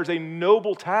overseer desires a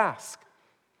noble task.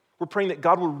 We're praying that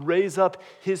God will raise up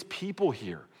his people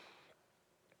here.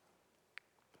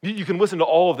 You can listen to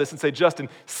all of this and say, Justin,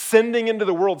 sending into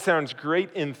the world sounds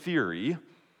great in theory,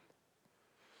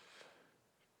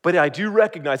 but I do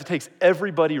recognize it takes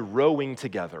everybody rowing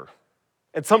together.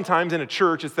 And sometimes in a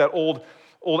church, it's that old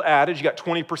adage, you got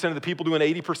 20% of the people doing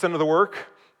 80% of the work,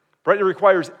 right? It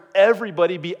requires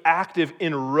everybody be active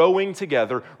in rowing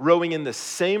together, rowing in the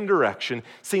same direction,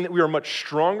 seeing that we are much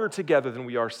stronger together than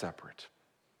we are separate.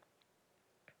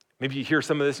 Maybe you hear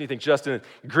some of this and you think, Justin,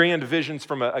 grand visions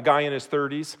from a guy in his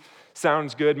 30s,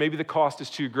 sounds good. Maybe the cost is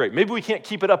too great. Maybe we can't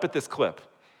keep it up at this clip.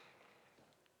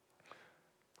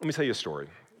 Let me tell you a story.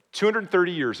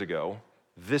 230 years ago,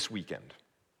 this weekend,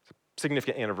 it's a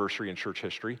significant anniversary in church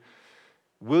history,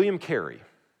 William Carey,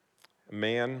 a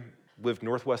man lived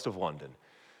northwest of London.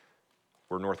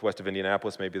 We're northwest of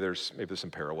Indianapolis. Maybe there's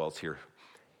some parallels here.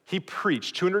 He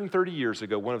preached 230 years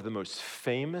ago one of the most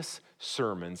famous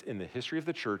sermons in the history of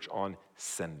the church on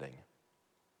sending.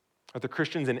 The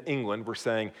Christians in England were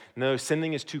saying, no,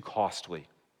 sending is too costly.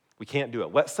 We can't do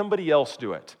it. Let somebody else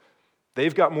do it.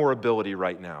 They've got more ability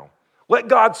right now. Let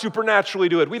God supernaturally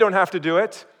do it. We don't have to do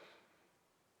it.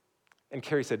 And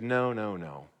Carey said, no.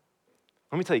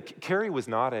 Let me tell you, Carey was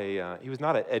not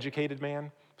an educated man.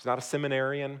 He was not a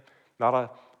seminarian, not a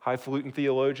highfalutin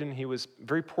theologian. He was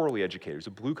very poorly educated. He was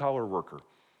a blue-collar worker.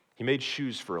 He made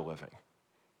shoes for a living.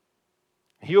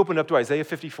 He opened up to Isaiah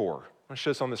 54. I'm going to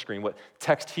show this on the screen, what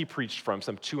text he preached from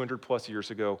some 200 plus years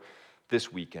ago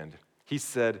this weekend. He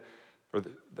said, or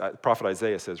the prophet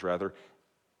Isaiah says rather,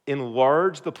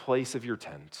 enlarge the place of your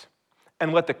tent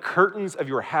and let the curtains of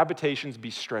your habitations be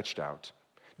stretched out.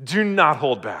 Do not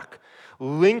hold back.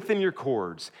 Lengthen your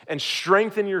cords and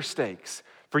strengthen your stakes,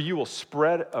 for you will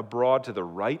spread abroad to the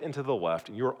right and to the left,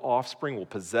 and your offspring will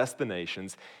possess the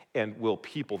nations and will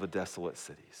people the desolate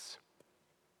cities.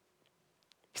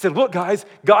 He said, look, guys,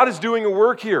 God is doing a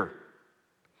work here.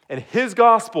 And his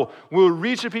gospel will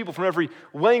reach the people from every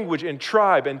language and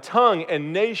tribe and tongue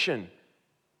and nation.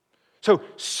 So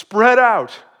spread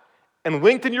out and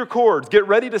lengthen your cords. Get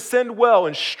ready to send well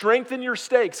and strengthen your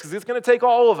stakes, because it's going to take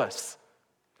all of us.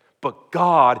 But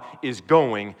God is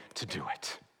going to do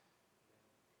it.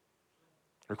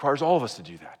 It requires all of us to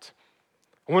do that.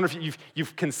 I wonder if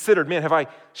you've considered, man, have I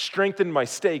strengthened my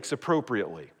stakes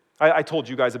appropriately? I told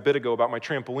you guys a bit ago about my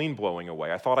trampoline blowing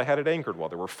away. I thought I had it anchored well.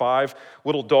 There were 5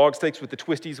 little dog stakes with the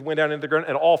twisties went down into the ground,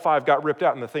 and all 5 got ripped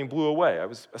out and the thing blew away. It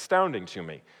was astounding to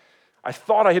me. I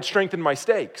thought I had strengthened my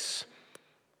stakes.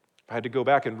 I had to go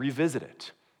back and revisit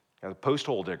it. The post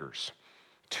hole diggers,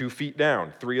 2 feet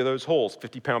down, 3 of those holes,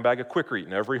 50-pound bag of Quikrete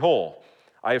in every hole.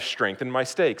 I have strengthened my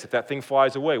stakes. If that thing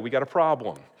flies away, we got a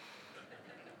problem.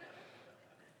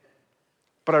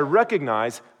 But I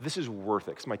recognize this is worth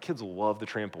it, because my kids love the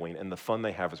trampoline, and the fun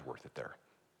they have is worth it there.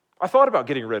 I thought about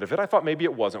getting rid of it. I thought maybe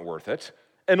it wasn't worth it,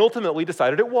 and ultimately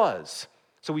decided it was.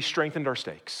 So we strengthened our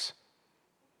stakes.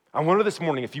 I wonder this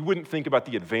morning if you wouldn't think about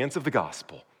the advance of the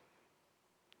gospel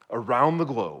around the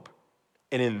globe,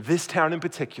 and in this town in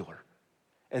particular,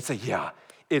 and say, yeah,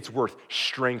 it's worth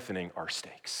strengthening our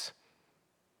stakes.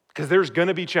 Because there's going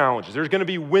to be challenges. There's going to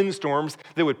be windstorms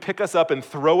that would pick us up and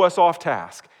throw us off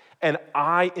task. And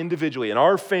I individually, and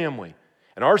our family,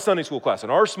 and our Sunday school class,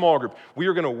 and our small group, we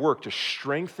are going to work to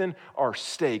strengthen our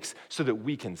stakes so that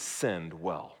we can send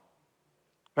well.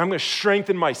 I'm going to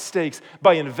strengthen my stakes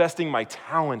by investing my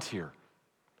talent here.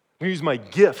 I'm going to use my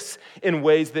gifts in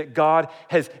ways that God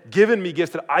has given me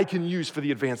gifts that I can use for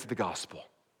the advance of the gospel.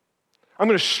 I'm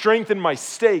going to strengthen my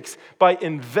stakes by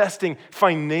investing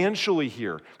financially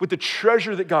here with the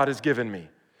treasure that God has given me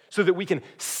so that we can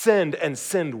send and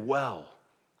send well.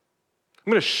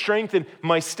 I'm going to strengthen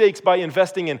my stakes by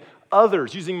investing in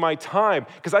others, using my time,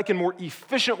 because I can more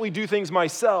efficiently do things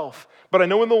myself. But I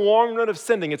know in the long run of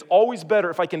sending, it's always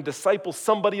better if I can disciple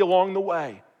somebody along the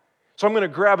way. So I'm going to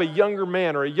grab a younger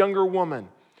man or a younger woman,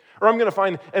 or I'm going to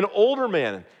find an older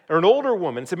man or an older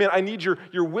woman and say, man, I need your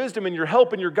wisdom and your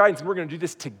help and your guidance, and we're going to do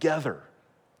this together.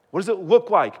 What does it look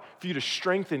like for you to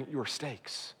strengthen your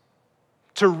stakes?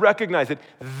 To recognize that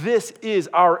this is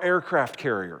our aircraft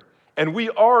carrier, and we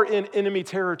are in enemy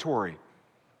territory.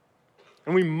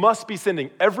 And we must be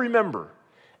sending every member,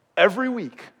 every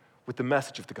week, with the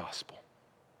message of the gospel.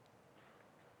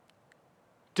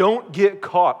 Don't get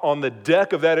caught on the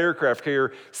deck of that aircraft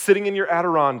carrier sitting in your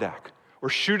Adirondack or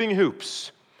shooting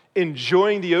hoops,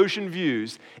 enjoying the ocean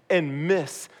views, and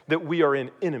miss that we are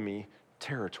in enemy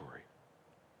territory.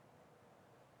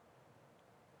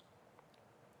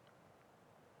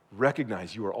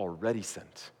 Recognize you are already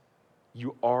sent.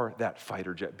 You are that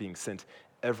fighter jet being sent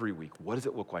every week. What does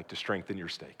it look like to strengthen your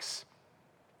stakes?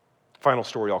 Final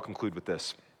story, I'll conclude with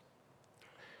this.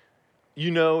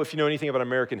 You know, if you know anything about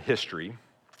American history,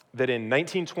 that in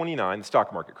 1929, the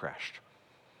stock market crashed.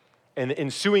 And the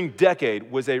ensuing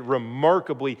decade was a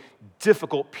remarkably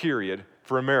difficult period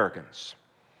for Americans.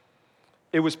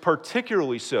 It was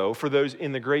particularly so for those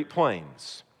in the Great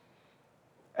Plains,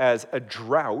 as a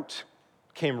drought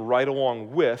came right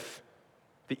along with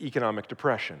the economic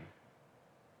depression.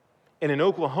 And in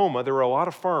Oklahoma, there were a lot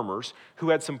of farmers who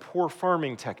had some poor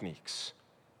farming techniques.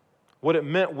 What it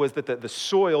meant was that the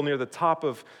soil near the top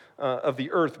of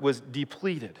the earth was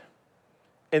depleted.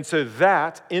 And so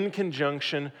that, in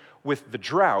conjunction with the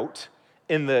drought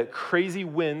and the crazy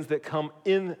winds that come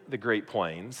in the Great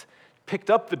Plains,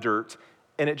 picked up the dirt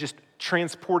and it just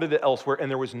transported it elsewhere, and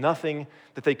there was nothing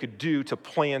that they could do to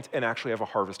plant and actually have a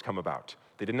harvest come about.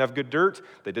 They didn't have good dirt,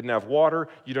 they didn't have water.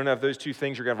 You don't have those two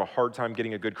things, you're going to have a hard time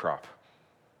getting a good crop.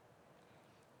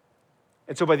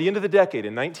 And so by the end of the decade,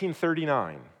 in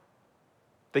 1939,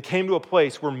 they came to a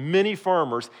place where many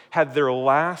farmers had their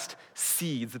last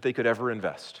seeds that they could ever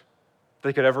invest,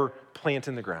 they could ever plant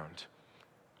in the ground.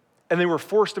 And they were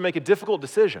forced to make a difficult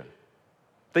decision.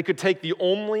 They could take the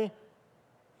only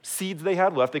seeds they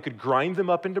had left, they could grind them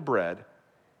up into bread,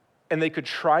 and they could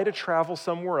try to travel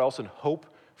somewhere else and hope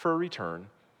for a return,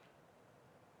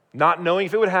 not knowing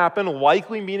if it would happen,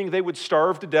 likely meaning they would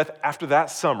starve to death after that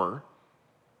summer,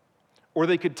 or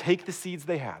they could take the seeds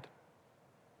they had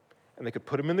and they could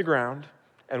put them in the ground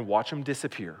and watch them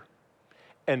disappear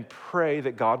and pray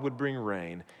that God would bring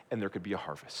rain and there could be a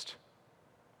harvest.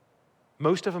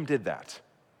 Most of them did that.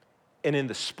 And in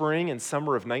the spring and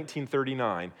summer of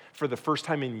 1939, for the first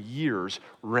time in years,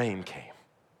 rain came.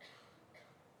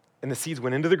 And the seeds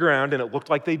went into the ground and it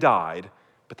looked like they died,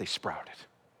 but they sprouted.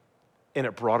 And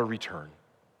it brought a return.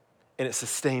 And it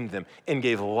sustained them and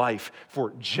gave life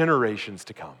for generations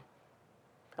to come.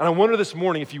 And I wonder this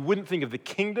morning if you wouldn't think of the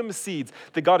kingdom seeds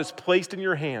that God has placed in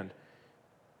your hand,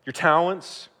 your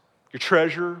talents, your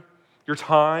treasure, your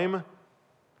time.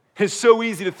 It's so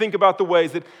easy to think about the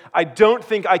ways that I don't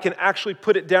think I can actually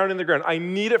put it down in the ground. I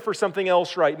need it for something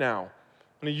else right now.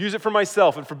 I'm going to use it for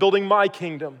myself and for building my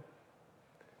kingdom.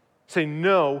 Say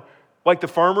no, like the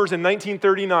farmers in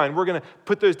 1939, we're going to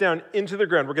put those down into the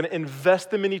ground. We're going to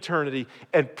invest them in eternity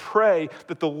and pray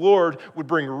that the Lord would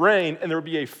bring rain and there would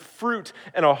be a fruit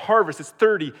and a harvest that's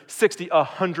 30, 60,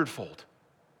 100-fold.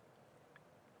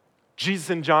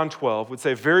 Jesus in John 12 would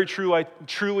say, very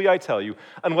truly I tell you,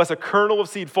 unless a kernel of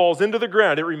seed falls into the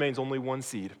ground, it remains only one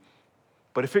seed.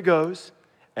 But if it goes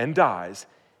and dies,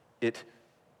 it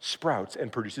sprouts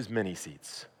and produces many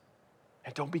seeds.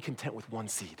 And don't be content with one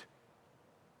seed.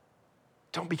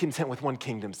 Don't be content with one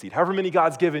kingdom seed, however many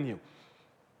God's given you.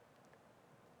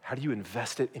 How do you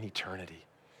invest it in eternity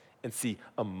and see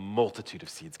a multitude of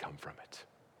seeds come from it?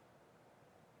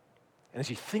 And as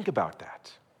you think about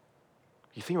that,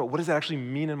 you think about what does that actually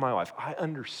mean in my life? I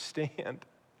understand.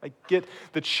 I get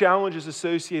the challenges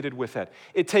associated with that.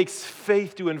 It takes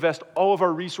faith to invest all of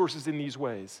our resources in these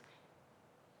ways.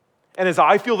 And as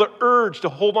I feel the urge to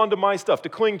hold on to my stuff, to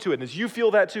cling to it, and as you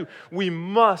feel that too, we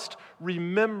must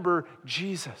remember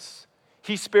Jesus.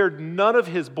 He spared none of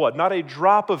his blood, not a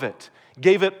drop of it,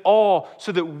 gave it all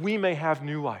so that we may have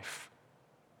new life.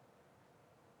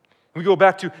 We go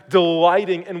back to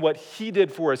delighting in what he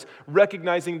did for us,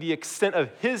 recognizing the extent of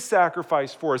his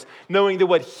sacrifice for us, knowing that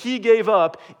what he gave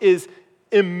up is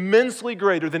immensely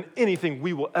greater than anything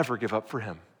we will ever give up for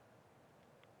him.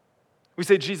 We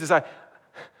say, Jesus, I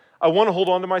want to hold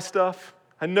on to my stuff.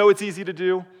 I know it's easy to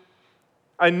do,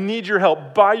 I need your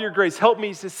help. By your grace, help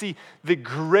me to see the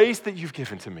grace that you've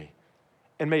given to me.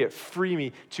 And may it free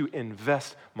me to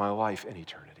invest my life in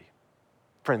eternity.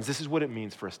 Friends, this is what it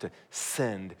means for us to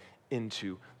send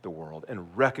into the world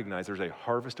and recognize there's a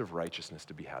harvest of righteousness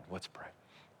to be had. Let's pray.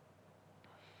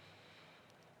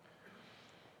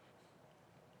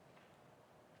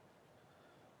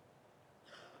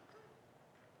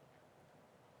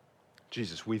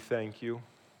 Jesus, we thank you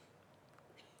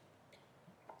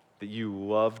that you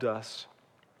loved us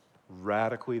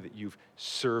radically, that you've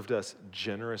served us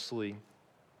generously.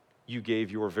 You gave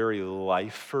your very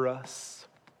life for us.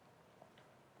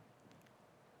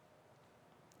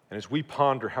 And as we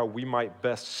ponder how we might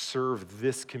best serve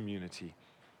this community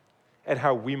and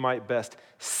how we might best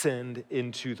send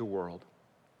into the world,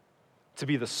 to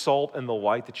be the salt and the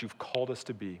light that you've called us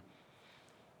to be,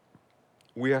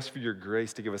 we ask for your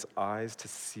grace to give us eyes to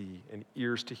see and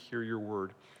ears to hear your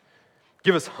word.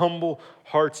 Give us humble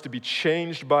hearts to be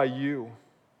changed by you.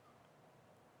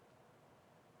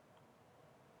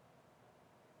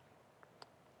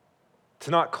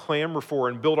 To not clamor for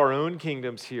and build our own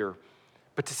kingdoms here,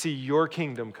 but to see your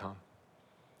kingdom come.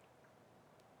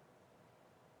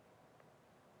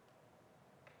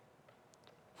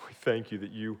 We thank you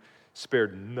that you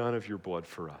spared none of your blood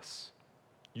for us.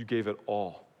 You gave it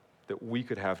all that we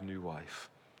could have new life.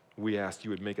 We ask you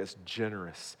would make us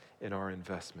generous in our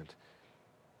investment,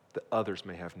 that others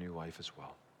may have new life as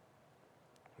well.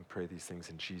 We pray these things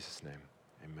in Jesus' name.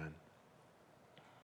 Amen.